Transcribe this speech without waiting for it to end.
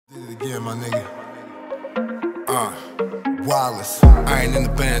Again, my nigga. Wireless. I ain't in the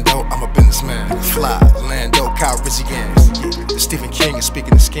band though, I'm a businessman. Fly, Lando, 𝐦𝐤𝐤𝐬. The Stephen King is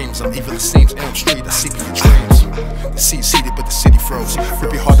speaking the schemes. I'm evil, it seems. Elm Street, I seek your dreams. The seat seated, but the city froze.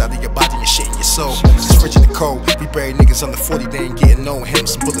 Rip your heart out of your body and shit in your soul. It's rich in the cold. We bury niggas under 40, they ain't getting no him.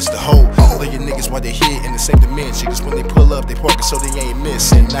 Some bullets to hold. All of your niggas while they here in the same dimension. Cause when they pull up, they parking so they ain't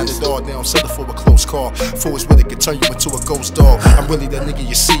missing. Not at all, they don't settle for a close call. Fools really can turn you into a ghost dog. I'm really that nigga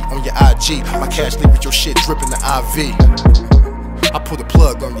you see on your IG. My cash leave with your shit dripping the IV. I put a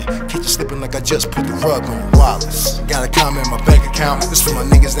plug on you, catch you slipping like I just put the rug on you. Wireless. Got a comment in my bank account. This for my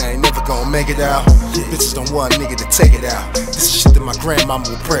niggas that ain't never gonna make it out. Bitches don't want a nigga to take it out. This is shit that my grandmama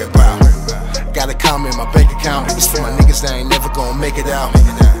will pray about. Got a comment in my bank account. This for my niggas that ain't never gonna make it out.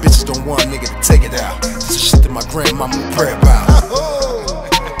 Bitches don't want a nigga to take it out. This is shit that my grandmama will pray about.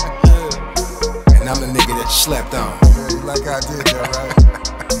 And I'm the nigga that you slept on. Yeah, you like how I did that, right?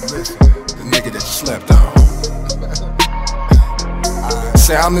 Listen. The nigga that you slept on.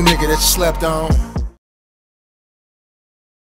 Say I'm the nigga that you slept on.